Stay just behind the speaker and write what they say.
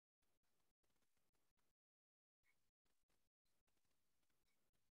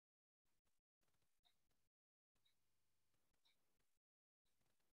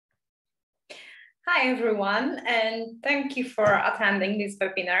Hi, everyone, and thank you for attending this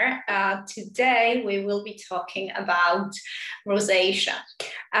webinar. Today, we will be talking about rosacea.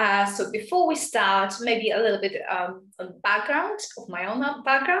 So before we start, maybe a little bit on background, of my own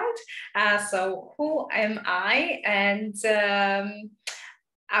background. So who am I? And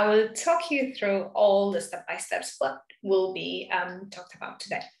I will talk you through all the step-by-steps what will be talked about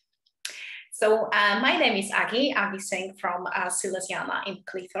today. So my name is Agi Singh from Silesiana in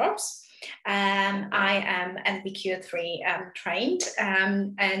Cleethorpes. I am NVQ3 trained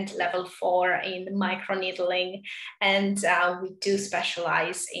and level 4 in microneedling, and we do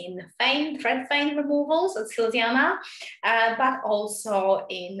specialize in thread vein removals at Silesiana, but also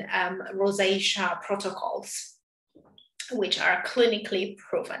in rosacea protocols, which are clinically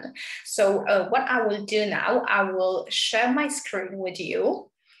proven. So what I will do now, I will share my screen with you.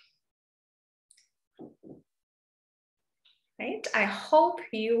 Right. I hope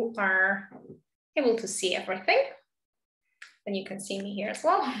you are able to see everything, and you can see me here as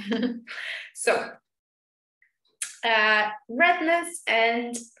well. So, redness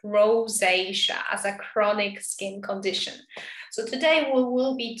and rosacea as a chronic skin condition. So today we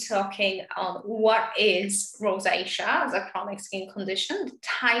will be talking on what is rosacea as a chronic skin condition, the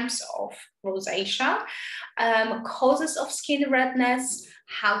types of rosacea, causes of skin redness,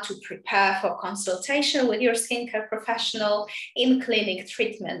 how to prepare for consultation with your skincare professional, in-clinic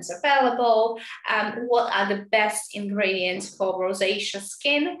treatments available, what are the best ingredients for rosacea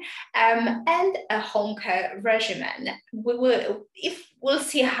skin, and a home care regimen. We'll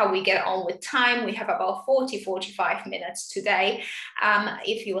see how we get on with time. We have about 40-45 minutes today.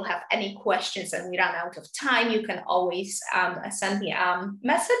 If you will have any questions and we run out of time, you can always send me a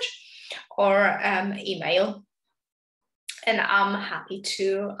message or email, and I'm happy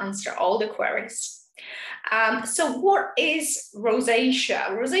to answer all the queries. So what is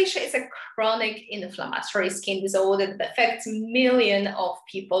rosacea? Rosacea is a chronic inflammatory skin disorder that affects millions of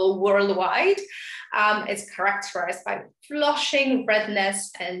people worldwide. It's characterized by flushing,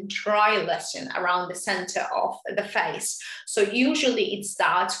 redness, and dry lesion around the center of the face. So usually it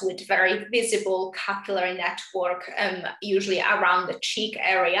starts with very visible capillary network, usually around the cheek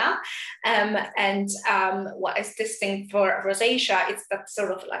area. What is distinct for rosacea is that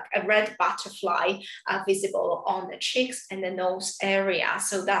sort of like a red butterfly visible on the cheeks and the nose area.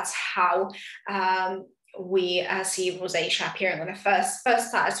 So that's how we see rosacea appearing on the first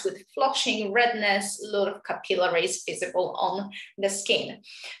starts with flushing, redness, a lot of capillaries visible on the skin.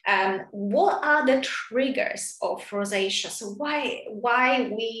 What are the triggers of rosacea? So why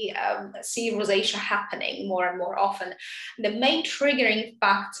we see rosacea happening more and more often? The main triggering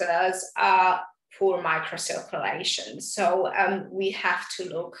factors are poor microcirculation. So we have to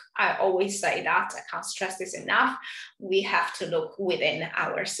look, I always say that, I can't stress this enough, we have to look within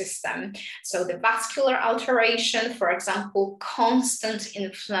our system. So the vascular alteration, for example, constant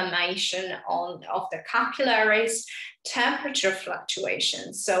inflammation of the capillaries, temperature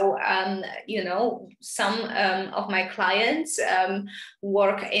fluctuations. So, you know, some of my clients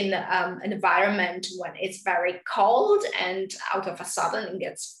work in an environment when it's very cold and out of a sudden it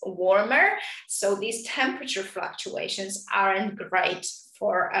gets warmer. So these temperature fluctuations aren't great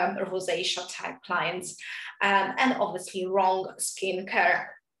for rosacea type clients, and obviously wrong skin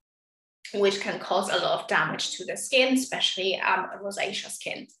care, which can cause a lot of damage to the skin, especially rosacea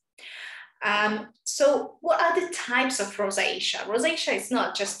skin. So what are the types of rosacea? Rosacea is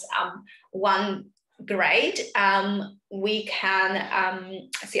not just one grade. We can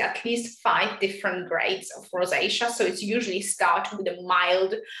see at least 5 different grades of rosacea. So it's usually start with a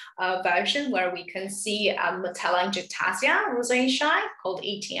mild version where we can see telangiectasia rosacea called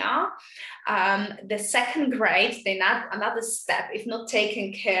ETR. The second grade, then another step, if not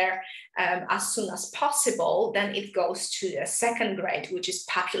taken care as soon as possible, then it goes to the second grade, which is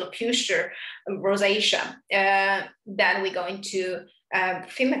papulopustular rosacea. Then we go into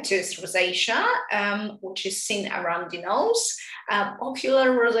phymatous rosacea, which is seen around the nose,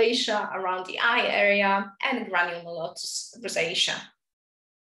 ocular rosacea around the eye area, and granulomatous rosacea.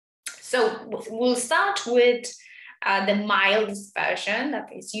 So we'll start with the mildest version that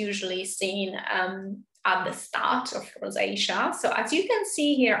is usually seen at the start of rosacea. So as you can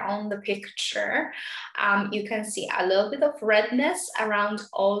see here on the picture, you can see a little bit of redness around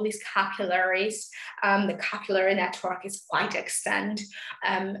all these capillaries. The capillary network is quite extended,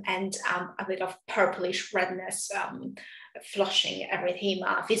 and a bit of purplish redness, flushing,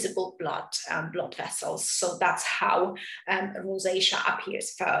 erythema, visible blood vessels. So that's how rosacea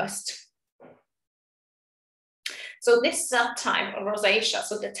appears first. So this subtype of rosacea,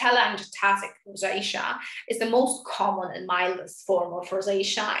 so the telangiectasic rosacea, is the most common and mildest form of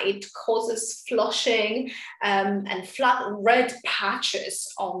rosacea. It causes flushing and flat red patches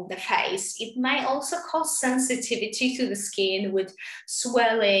on the face. It may also cause sensitivity to the skin with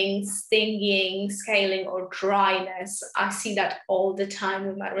swelling, stinging, scaling, or dryness. I see that all the time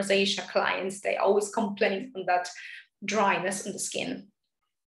with my rosacea clients. They always complain from that dryness in the skin.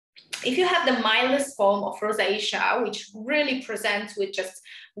 If you have the mildest form of rosacea, which really presents with just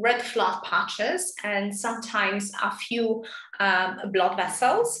red flat patches and sometimes a few blood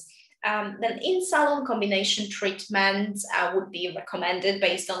vessels, then in-salon combination treatment would be recommended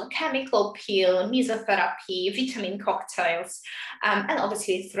based on chemical peel, mesotherapy, vitamin cocktails, and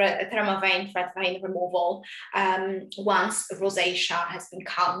obviously thread vein removal once rosacea has been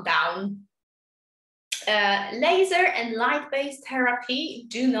calmed down. Laser and light-based therapy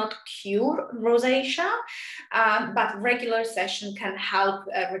do not cure rosacea, but regular session can help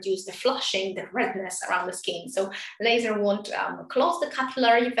reduce the flushing, the redness around the skin. So laser won't close the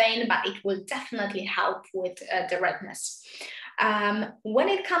capillary vein, but it will definitely help with the redness. When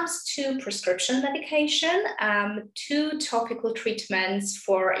it comes to prescription medication, 2 topical treatments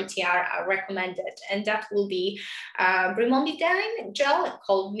for ATR are recommended, and that will be brimonidine gel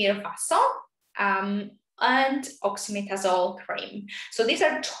called Mirvaso, and oxymetazoles cream. So these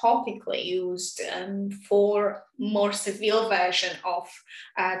are topically used for more severe version of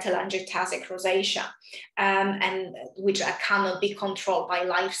telangiectasic rosacea, and which cannot be controlled by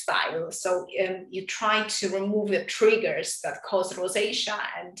lifestyle. So you try to remove the triggers that cause rosacea,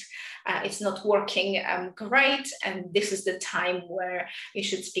 and it's not working great. And this is the time where you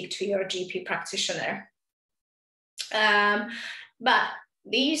should speak to your GP practitioner. But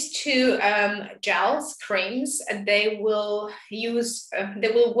these 2 gels, creams, they will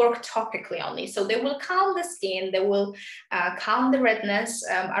work topically only. So they will calm the skin, they will calm the redness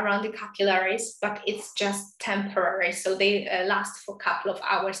around the capillaries, but it's just temporary. So they last for a couple of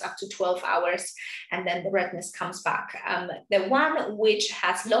hours, up to 12 hours, and then the redness comes back. The one which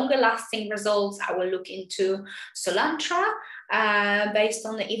has longer lasting results, I will look into Soolantra based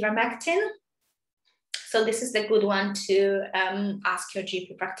on the ivermectin. So this is the good one to ask your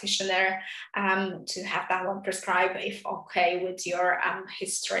GP practitioner to have that one prescribed if okay with your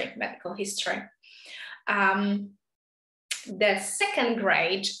medical history. The second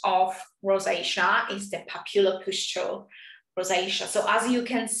grade of rosacea is the papillopustule rosacea. So as you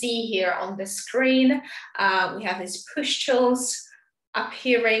can see here on the screen, we have these pustules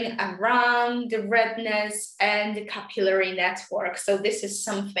appearing around the redness and the capillary network. So this is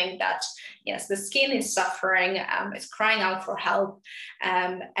something that, yes, the skin is suffering, it's crying out for help,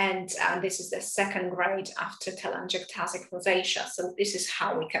 and this is the second grade after telangiectasic rosacea. So this is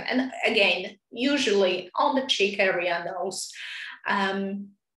how we can, and again, usually on the cheek area, nose.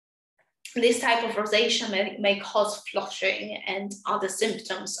 This type of rosacea may cause flushing and other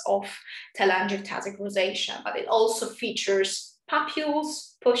symptoms of telangiectasic rosacea, but it also features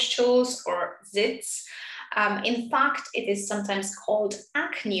papules, pustules, or zits. In fact, it is sometimes called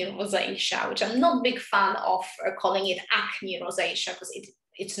acne rosacea, which I'm not a big fan of calling it acne rosacea, because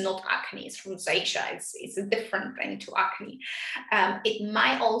it's not acne, it's rosacea. It's a different thing to acne. It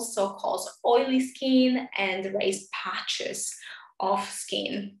might also cause oily skin and raised patches of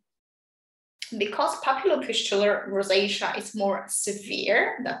skin. Because papillopustular rosacea is more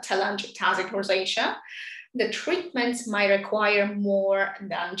severe than telangiectasic rosacea, the treatments might require more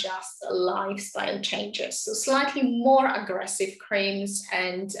than just lifestyle changes. So slightly more aggressive creams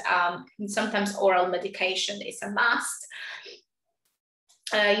and sometimes oral medication is a must.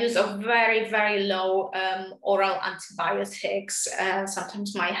 Use of very, very low oral antibiotics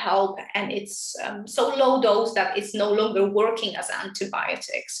sometimes might help, and it's so low dose that it's no longer working as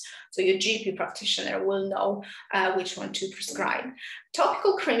antibiotics. So your GP practitioner will know which one to prescribe.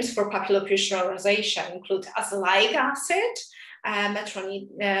 Topical creams for papillopustular rosacea include azelaic acid,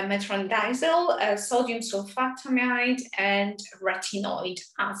 metronidazole, sodium sulfatamide, and retinoid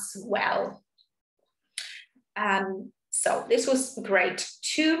as well. So this was grade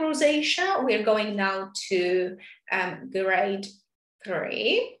 2 rosacea. We're going now to grade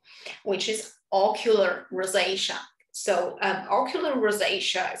 3, which is ocular rosacea. So ocular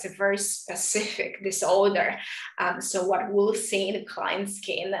rosacea is a very specific disorder. So what we'll see in the client's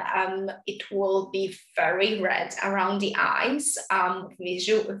skin, it will be very red around the eyes,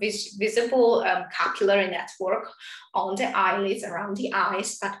 visible capillary network on the eyelids, around the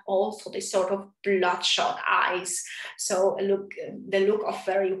eyes, but also this sort of bloodshot eyes. So the look of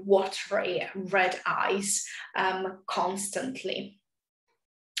very watery red eyes constantly.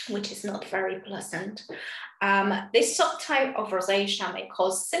 which is not very pleasant. This subtype of rosacea may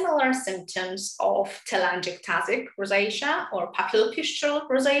cause similar symptoms of telangiectasic rosacea or papillopustular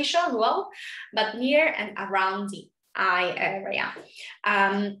rosacea as well, but near and around the eye area.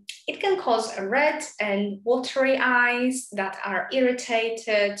 It can cause red and watery eyes that are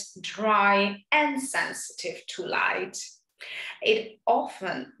irritated, dry, and sensitive to light. It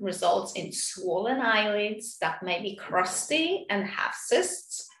often results in swollen eyelids that may be crusty and have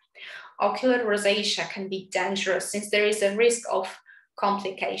cysts. Ocular rosacea can be dangerous since there is a risk of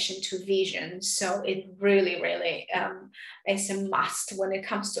complication to vision. So it really is a must when it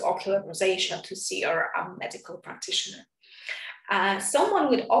comes to ocular rosacea to see your medical practitioner. Someone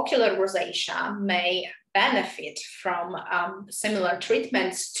with ocular rosacea may benefit from similar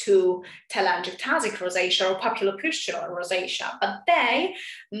treatments to telangiectasic rosacea or papillopustular rosacea, but they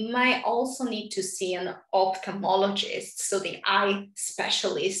may also need to see an ophthalmologist. So the eye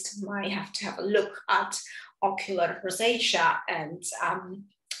specialist might have to have a look at ocular rosacea, and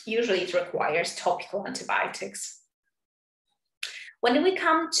usually it requires topical antibiotics. When we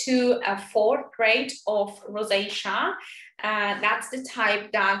come to a fourth grade of rosacea, that's the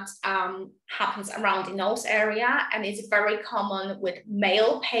type that happens around the nose area and is very common with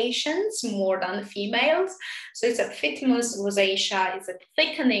male patients more than females. So it's a epithemolysis rosacea, it's a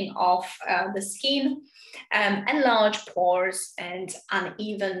thickening of the skin, enlarged pores and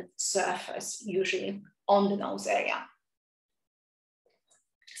uneven surface, usually on the nose area.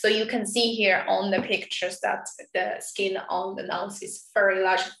 So you can see here on the pictures that the skin on the nose is very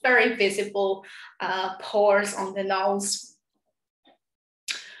large, very visible pores on the nose.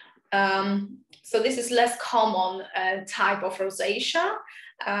 So this is less common type of rosacea,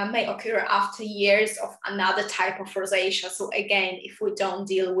 may occur after years of another type of rosacea. So again, if we don't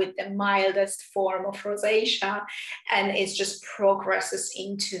deal with the mildest form of rosacea and it just progresses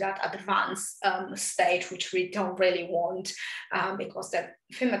into that advanced stage, which we don't really want because the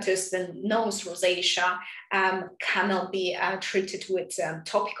epithemolysis, the nose rosacea, cannot be treated with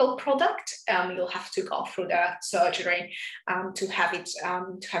topical product. You'll have to go through the surgery to have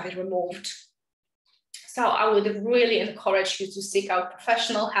it removed. So I would really encourage you to seek out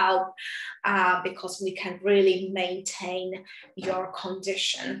professional help because we can really maintain your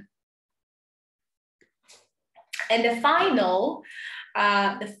condition. And the final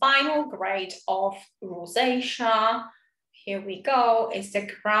grade of rosacea, here we go, is the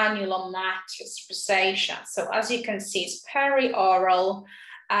granulomatous rosacea. So as you can see, it's perioral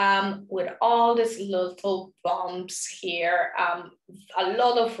with all these little bumps here, a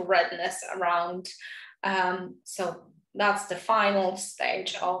lot of redness around. So that's the final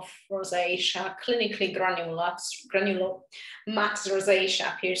stage of rosacea. Clinically, granulomatous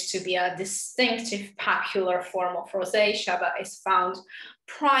rosacea appears to be a distinctive papular form of rosacea that is found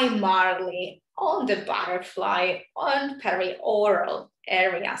primarily on the butterfly and perioral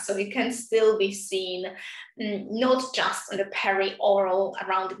area. So it can still be seen not just on the perioral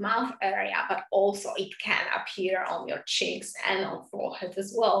around the mouth area, but also it can appear on your cheeks and on forehead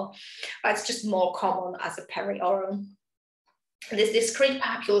as well. But it's just more common as a perioral. These discrete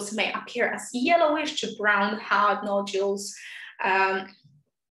papules may appear as yellowish to brown hard nodules on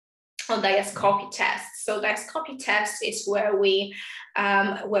endoscopy tests. So the endoscopy test is where we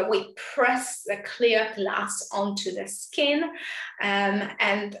press the clear glass onto the skin,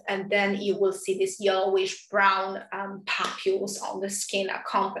 and then you will see these yellowish brown papules on the skin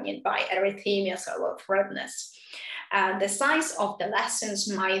accompanied by erythema, so of redness. The size of the lesions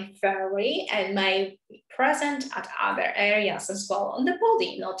might vary and may be present at other areas as well on the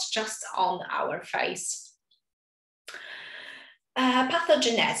body, not just on our face.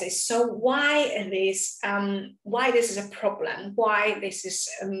 Pathogenesis. So why this is a problem? Why this is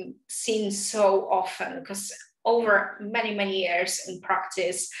seen so often? Because over many years in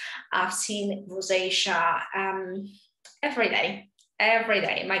practice, I've seen rosacea every day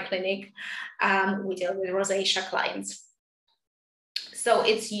in my clinic. We deal with rosacea clients. So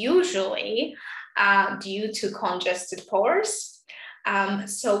it's usually due to congested pores.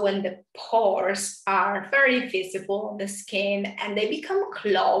 So when the pores are very visible on the skin and they become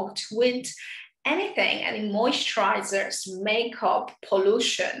clogged with anything, any moisturizers, makeup,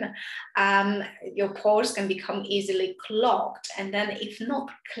 pollution, your pores can become easily clogged. And then if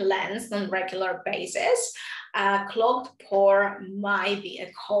not cleansed on a regular basis, Clogged pore might be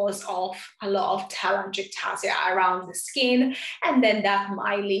a cause of a lot of telangiectasia around the skin, and then that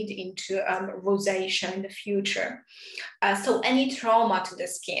might lead into rosacea in the future. So any trauma to the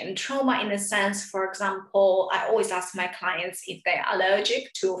skin, trauma in a sense, for example, I always ask my clients if they're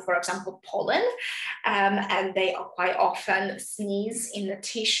allergic to, for example, pollen, and they are quite often sneeze in the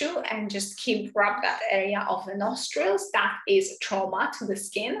tissue and just keep rub that area of the nostrils. That is trauma to the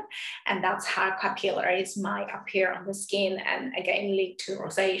skin, and that's how capillaries might appear on the skin and again lead to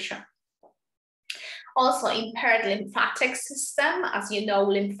rosacea. Also, impaired lymphatic system. As you know,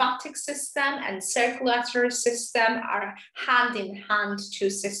 lymphatic system and circulatory system are hand in hand two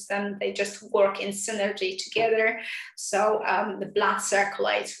systems. They just work in synergy together. So the blood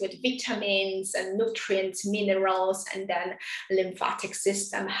circulates with vitamins and nutrients, minerals, and then lymphatic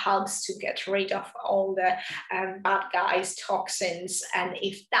system helps to get rid of all the bad guys, toxins. And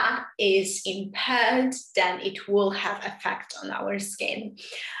if that is impaired, then it will have effect on our skin.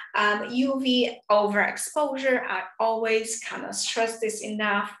 UV overexposure, I always cannot stress this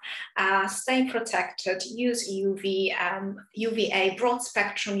enough. Stay protected, use UVA, broad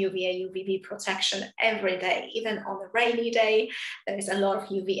spectrum UVA, UVB protection every day, even on a rainy day. There is a lot of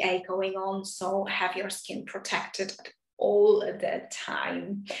UVA going on, so have your skin protected all the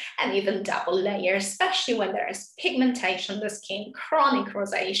time, and even double layers, especially when there is pigmentation on the skin, chronic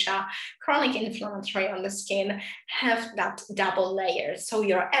rosacea, chronic inflammatory on the skin, have that double layer. So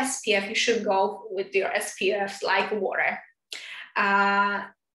your SPF, you should go with your SPF like water.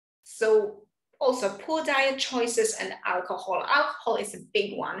 So also poor diet choices and alcohol. Alcohol is a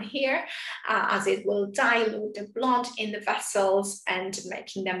big one here, as it will dilute the blood in the vessels and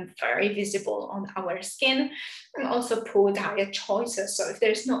making them very visible on our skin. And also poor diet choices. So if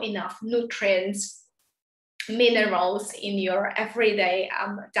there's not enough nutrients, minerals in your everyday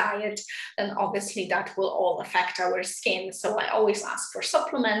diet, then obviously that will all affect our skin. So I always ask for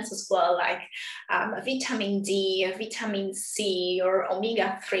supplements as well, like vitamin D, vitamin C, or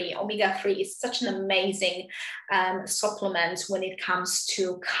omega-3. Omega-3 is such an amazing supplement when it comes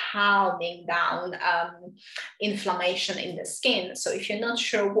to calming down inflammation in the skin. So if you're not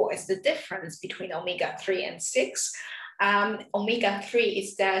sure what is the difference between omega-3 and 6, omega-3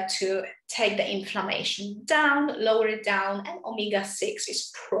 is there to take the inflammation down, lower it down, and omega-6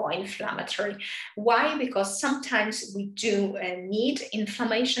 is pro-inflammatory. Why? Because sometimes we do need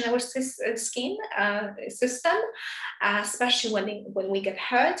inflammation in our skin system, especially when we get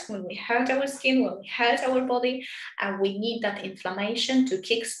hurt, when we hurt our skin, when we hurt our body, and we need that inflammation to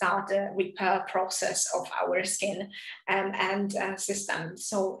kickstart the repair process of our skin and system.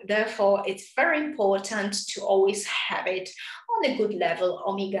 So therefore, it's very important to always have it on a good level,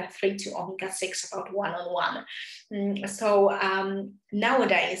 omega-3 to omega-6, about 1-on-1. So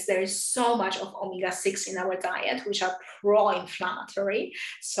nowadays, there is so much of omega-6 in our diet, which are pro-inflammatory.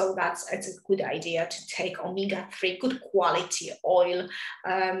 So it's a good idea to take omega-3, good quality oil,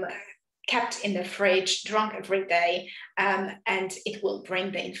 kept in the fridge, drunk every day, and it will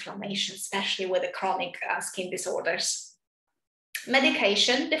bring the inflammation, especially with the chronic skin disorders.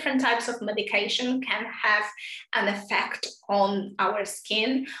 Medication, different types of medication can have an effect on our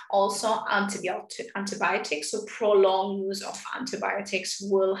skin. Also, antibiotics, so prolonged use of antibiotics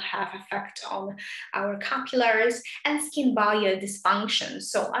will have effect on our capillaries, and skin barrier dysfunction.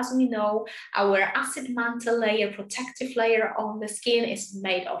 So as we know, our acid mantle layer, protective layer on the skin is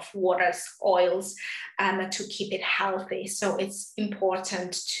made of waters, oils, to keep it healthy. So it's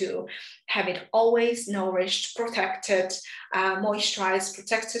important to have it always nourished, protected, moisturized,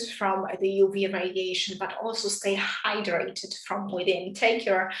 protected from the UV radiation, but also stay hydrated from within. Take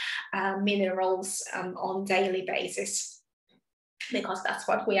your minerals on daily basis, because that's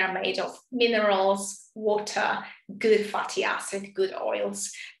what we are made of: minerals, water, good fatty acid, good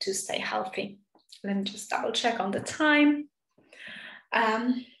oils to stay healthy. Let me just double check on the time.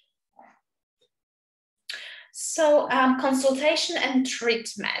 So consultation and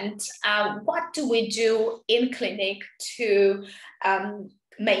treatment. What do we do in clinic to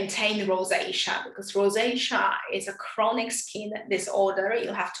maintain rosacea? Because rosacea is a chronic skin disorder.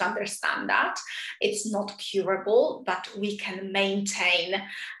 You have to understand that. It's not curable, but we can maintain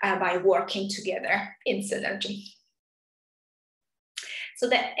by working together in synergy. So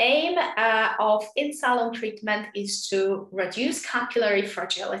the aim of in-salon treatment is to reduce capillary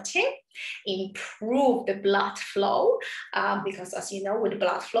fragility, improve the blood flow, because as you know, with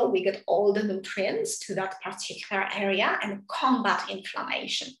blood flow, we get all the nutrients to that particular area, and combat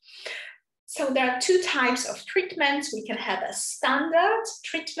inflammation. So there are two types of treatments. We can have a standard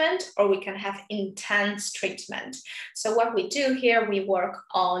treatment or we can have intense treatment. So what we do here, we work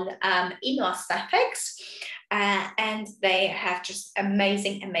on immunoaesthetics and they have just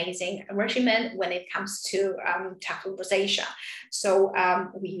amazing regimen when it comes to tackle rosacea. So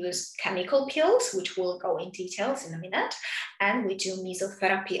we use chemical peels, which we'll go in details in a minute. And we do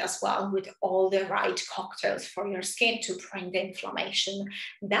mesotherapy as well with all the right cocktails for your skin to bring the inflammation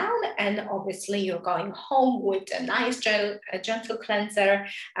down. And obviously you're going home with a nice gentle cleanser,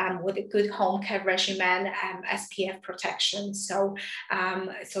 with a good home care regimen, SPF protection. So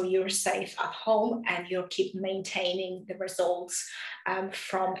you're safe at home and you'll keep maintaining the results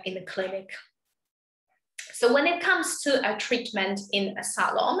from in the clinic. So when it comes to a treatment in a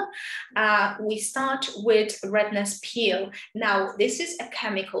salon, we start with redness peel. Now, this is a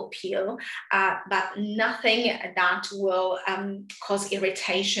chemical peel, but nothing that will cause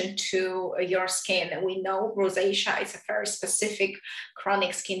irritation to your skin. We know rosacea is a very specific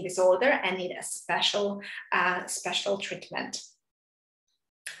chronic skin disorder and need a special treatment.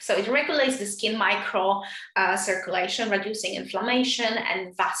 So it regulates the skin micro circulation, reducing inflammation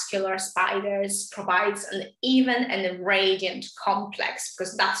and vascular spiders, provides an even and radiant complex,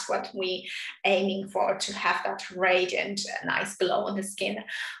 because that's what we're aiming for, to have that radiant, nice glow on the skin.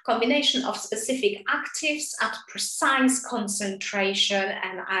 Combination of specific actives at precise concentration,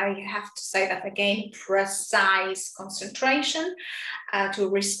 and I have to say that again, precise concentration to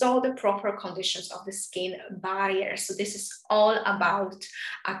restore the proper conditions of the skin barrier. So this is all about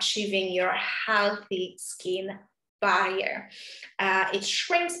achieving your healthy skin barrier. It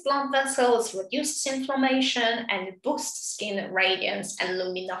shrinks blood vessels, reduces inflammation, and boosts skin radiance and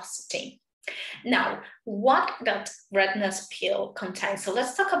luminosity. Now, what that redness peel contains? So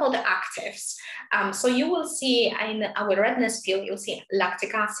let's talk about the actives. So you will see in our redness peel, you'll see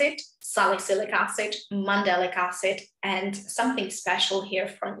lactic acid, salicylic acid, mandelic acid, and something special here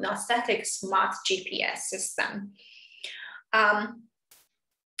from Aesthetic Smart GPS system.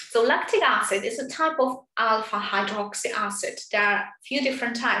 So lactic acid is a type of alpha hydroxy acid. There are a few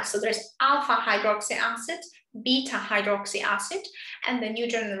different types. So there's alpha hydroxy acid, beta hydroxy acid, and the new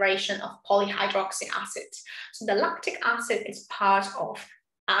generation of polyhydroxy acid. So the lactic acid is part of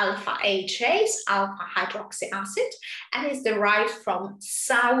alpha AHAs, alpha hydroxy acid, and is derived from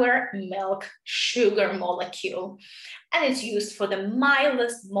sour milk sugar molecule. And it's used for the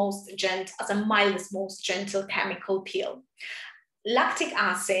mildest, most gentle chemical peel. Lactic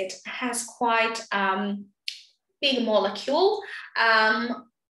acid has quite big molecule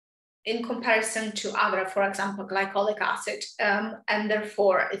in comparison to other, for example, glycolic acid, and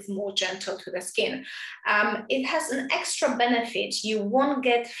therefore it's more gentle to the skin. It has an extra benefit you won't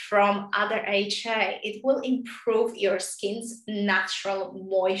get from other AHA. It will improve your skin's natural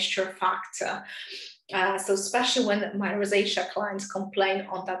moisture factor. So especially when my rosacea clients complain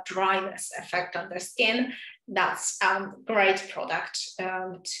on that dryness effect on their skin, that's a great product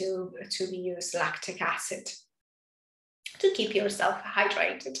to use lactic acid to keep yourself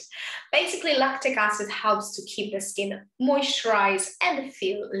hydrated. Basically, lactic acid helps to keep the skin moisturized and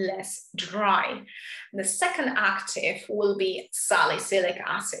feel less dry. The second active will be salicylic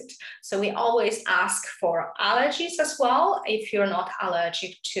acid. So we always ask for allergies as well. If you're not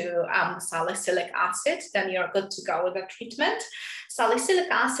allergic to salicylic acid, then you're good to go with the treatment. Salicylic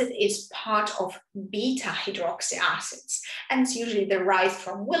acid is part of beta hydroxy acids, and it's usually derived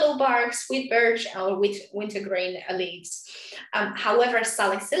from willow bark, sweet birch, or wintergreen leaves. However,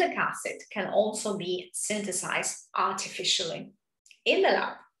 salicylic acid can also be synthesized artificially in the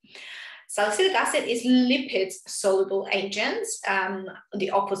lab. Salicylic acid is lipid-soluble agent,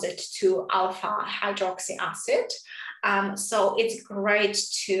 the opposite to alpha hydroxy acid. So it's great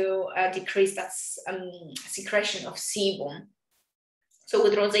to decrease that secretion of sebum. So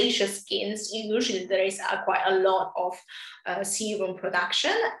with rosacea skins, usually there is quite a lot of sebum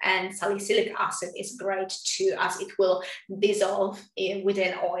production, and salicylic acid is great too, as it will dissolve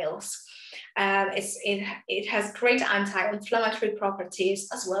within oils. It has great anti-inflammatory properties,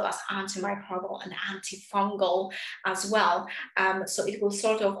 as well as antimicrobial and antifungal as well. So it will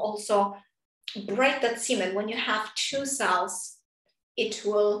sort of also break that cement. When you have two cells, it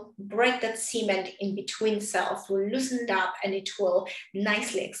will break that cement in between cells, will loosen it up, and it will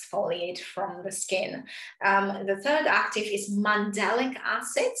nicely exfoliate from the skin. The third active is mandelic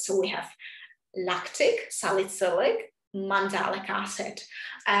acid. So we have lactic, salicylic, mandelic acid.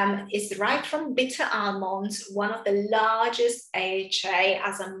 It's derived from bitter almonds, one of the largest AHA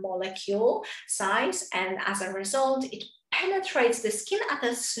as a molecule size, and as a result, it penetrates the skin at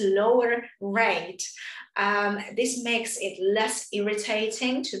a slower rate. This makes it less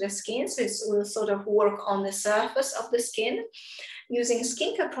irritating to the skin, so it will sort of work on the surface of the skin. Using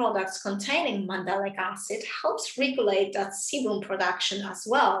skincare products containing mandelic acid helps regulate that sebum production as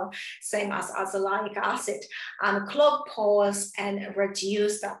well, same as azelaic acid, and clog pores and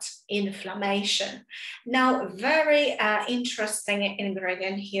reduce that inflammation. Now, very interesting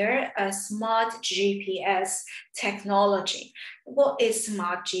ingredient here, smart GPS technology. What is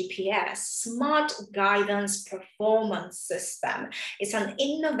smart GPS? Smart Guidance Performance System. It's an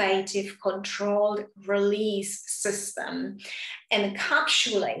innovative controlled release system.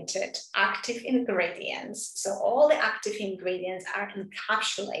 Encapsulated active ingredients. So all the active ingredients are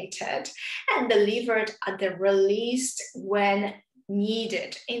encapsulated and delivered at the released when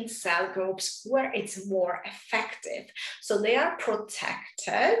needed in cell groups where it's more effective. So they are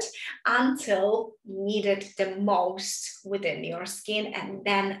protected until needed the most within your skin and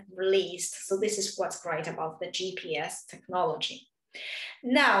then released. So this is what's great about the GPS technology.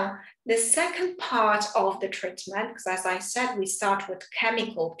 Now, the second part of the treatment, because as I said, we start with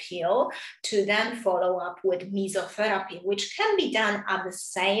chemical peel to then follow up with mesotherapy, which can be done at the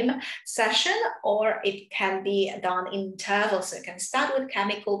same session or it can be done in intervals. So you can start with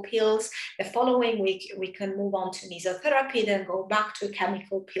chemical peels. The following week, we can move on to mesotherapy, then go back to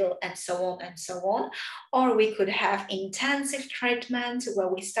chemical peel and so on and so on. Or we could have intensive treatment where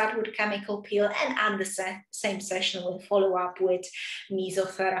we start with chemical peel and at the same session, we'll follow up with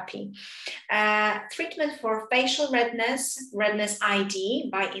mesotherapy. Treatment for facial redness, redness ID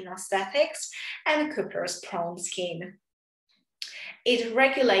by Inaesthetics, and Cooper's prone skin. It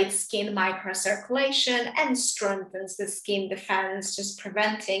regulates skin microcirculation and strengthens the skin defense, just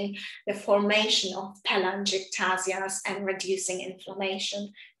preventing the formation of telangiectasias and reducing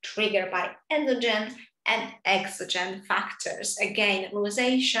inflammation triggered by endogen and exogen factors. Again,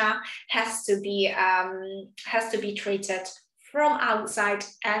 rosacea has to be treated from outside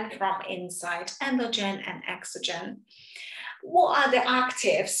and from inside, endogen and exogen. What are the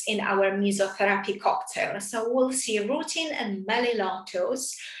actives in our mesotherapy cocktail? So we'll see rutin and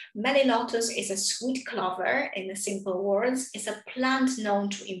melilotus. Melilotus is a sweet clover, in the simple words. It's a plant known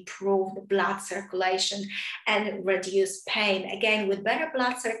to improve the blood circulation and reduce pain. Again, with better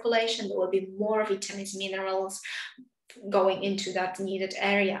blood circulation, there will be more vitamins, minerals going into that needed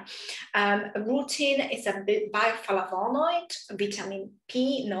area. Rutin is a bioflavonoid, vitamin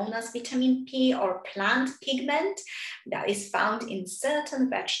P, known as vitamin P or plant pigment that is found in certain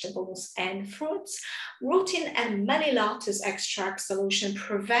vegetables and fruits. Rutin and melilotus extract solution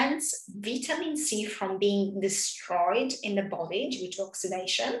prevents vitamin C from being destroyed in the body due to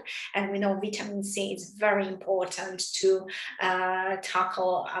oxidation. And we know vitamin C is very important to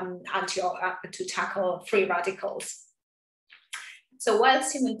tackle free radicals. So while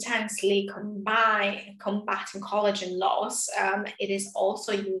simultaneously combating collagen loss, it is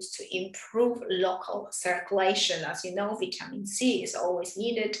also used to improve local circulation. As you know, vitamin C is always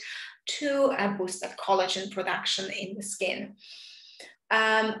needed to boost that collagen production in the skin.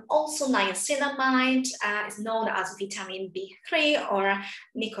 Also, niacinamide is known as vitamin B3 or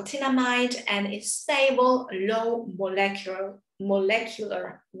nicotinamide and is stable, low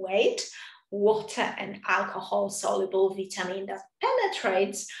molecular weight, water and alcohol soluble vitamin that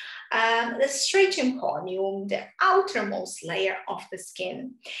penetrates the stratum corneum, the outermost layer of the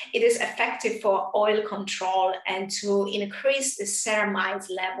skin. It is effective for oil control and to increase the ceramides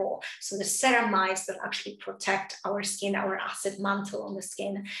level. So the ceramides that actually protect our skin, our acid mantle on the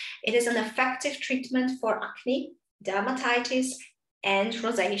skin. It is an effective treatment for acne, dermatitis, and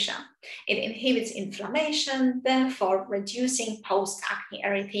rosacea. It inhibits inflammation, therefore reducing post-acne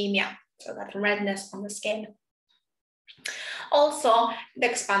erythema. So that redness on the skin. Also,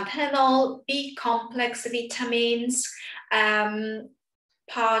 dexpanthenol, B complex vitamins,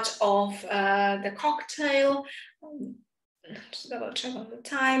 part of the cocktail. Just double check on the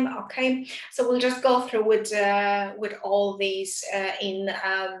time. Okay, so we'll just go through with all these in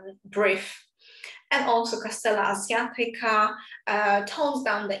brief. And also Castella asiatica tones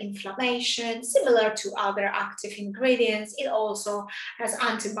down the inflammation, similar to other active ingredients. It also has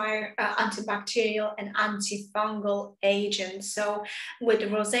antibacterial and antifungal agents. So with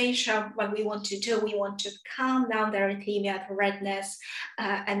rosacea, what we want to do, we want to calm down the erythema, the redness,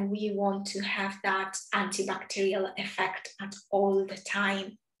 and we want to have that antibacterial effect at all the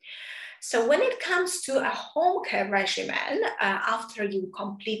time. So when it comes to a home care regimen, after you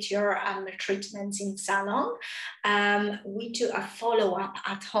complete your treatments in salon, we do a follow-up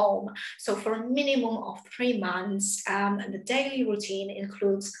at home. So for a minimum of 3 months, the daily routine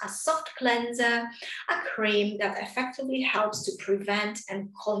includes a soft cleanser, a cream that effectively helps to prevent and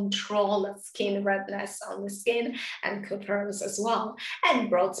control skin redness on the skin and cutters as well, and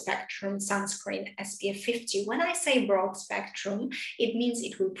broad spectrum sunscreen SPF 50. When I say broad spectrum, it means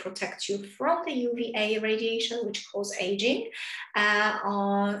it will protect you from the UVA radiation, which causes aging,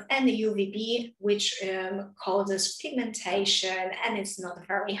 and the UVB, which causes pigmentation, and it's not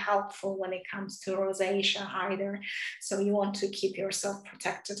very helpful when it comes to rosacea either. So you want to keep yourself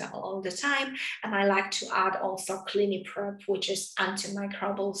protected all the time. And I like to add also Cliniprep, which is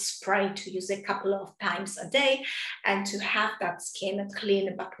antimicrobial spray, to use a couple of times a day and to have that skin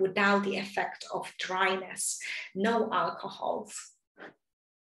clean, but without the effect of dryness. No alcohols.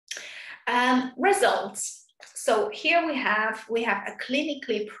 Results. So here we have a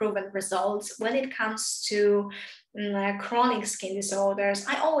clinically proven results when it comes to chronic skin disorders.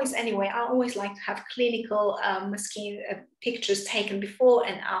 I always like to have clinical skin pictures taken before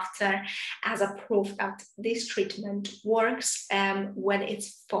and after as a proof that this treatment works when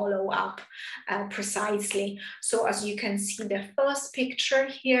it's follow up precisely. So as you can see, the first picture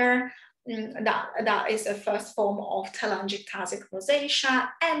here, that is the first form of telangiectasic rosacea,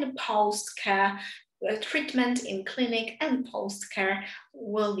 and post-care treatment in clinic and post-care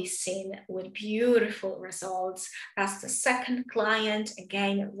will be seen with beautiful results. That's the second client,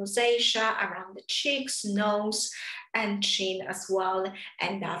 again, rosacea around the cheeks, nose, and chin as well,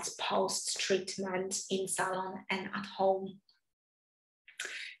 and that's post-treatment in salon and at home.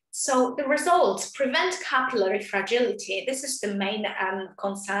 So the results: prevent capillary fragility. This is the main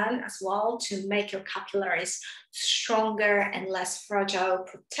concern as well, to make your capillaries stronger and less fragile,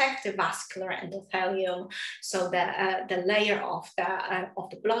 protect the vascular endothelium, so the layer of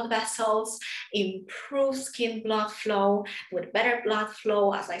the blood vessels, improve skin blood flow. With better blood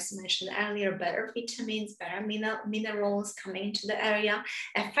flow, as I mentioned earlier, better vitamins, better minerals coming into the area,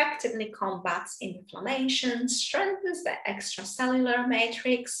 effectively combats inflammation, strengthens the extracellular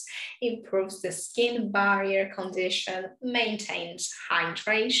matrix, improves the skin barrier condition, maintains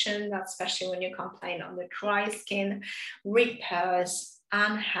hydration, especially when you complain on the dry skin, repairs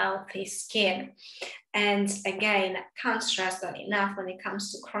unhealthy skin. And again, can't stress that enough when it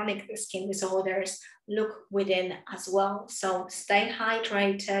comes to chronic skin disorders, look within as well. So stay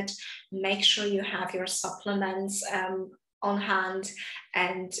hydrated, make sure you have your supplements on hand,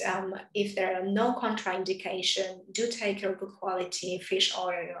 and if there are no contraindication, do take your good quality fish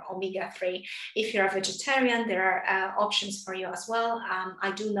oil, your omega-3. If you're a vegetarian, there are options for you as well.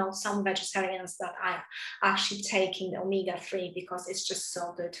 I do know some vegetarians that are actually taking the omega-3 because it's just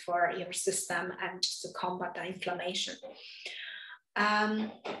so good for your system and just to combat the inflammation.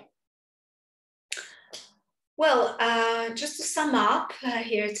 Just to sum up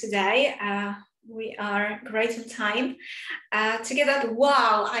here today, we are great on time. To get that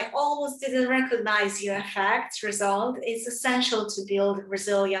wow, I almost didn't recognize you effect result, it's essential to build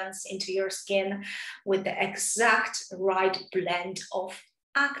resilience into your skin with the exact right blend of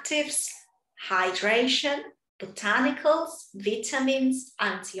actives, hydration, botanicals, vitamins,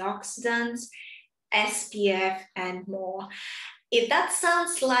 antioxidants, SPF, and more. If that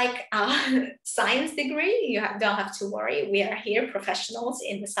sounds like a science degree, you don't have to worry. We are here, professionals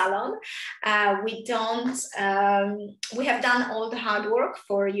in the salon. We have done all the hard work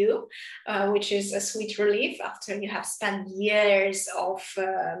for you, which is a sweet relief after you have spent years of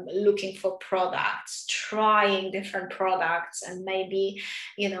looking for products, trying different products, and maybe,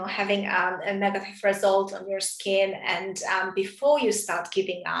 having a negative result on your skin. And before you start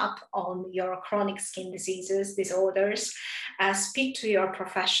giving up on your chronic skin disorders, speak to your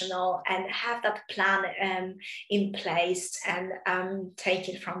professional and have that plan in place, and take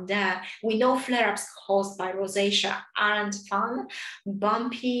it from there. We know flare-ups caused by rosacea aren't fun.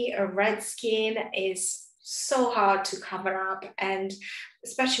 Bumpy red skin is so hard to cover up, and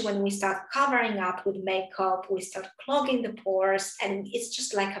especially when we start covering up with makeup, we start clogging the pores, and it's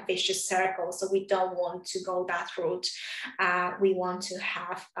just like a vicious circle. So we don't want to go that route. We want to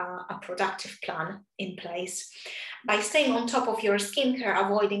have a productive plan in place. By staying on top of your skincare,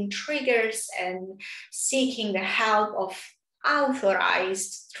 avoiding triggers, and seeking the help of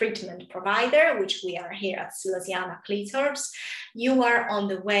authorized treatment provider, which we are here at Silesiana Cleethorpes, you are on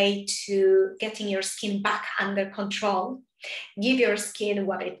the way to getting your skin back under control. Give your skin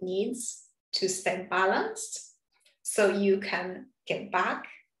what it needs to stay balanced so you can get back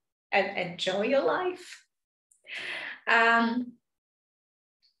and enjoy your life.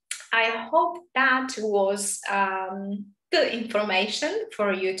 I hope that was good information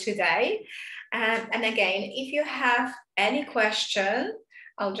for you today. And again, if you have any question,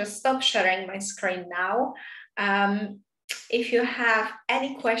 I'll just stop sharing my screen now. If you have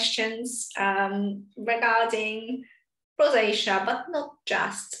any questions regarding rosacea, but not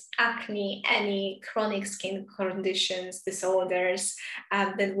just acne, any chronic skin conditions, disorders,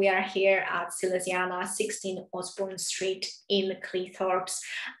 then we are here at Silesiana, 16 Osborne Street in Cleethorpes.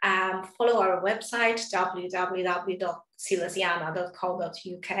 Follow our website,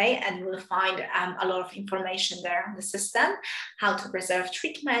 www.silesiana.co.uk, and you will find a lot of information there on the system, how to reserve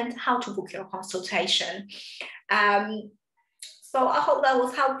treatment, how to book your consultation. So I hope that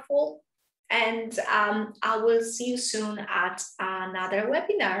was helpful. And I will see you soon at another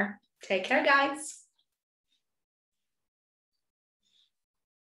webinar. Take care, guys.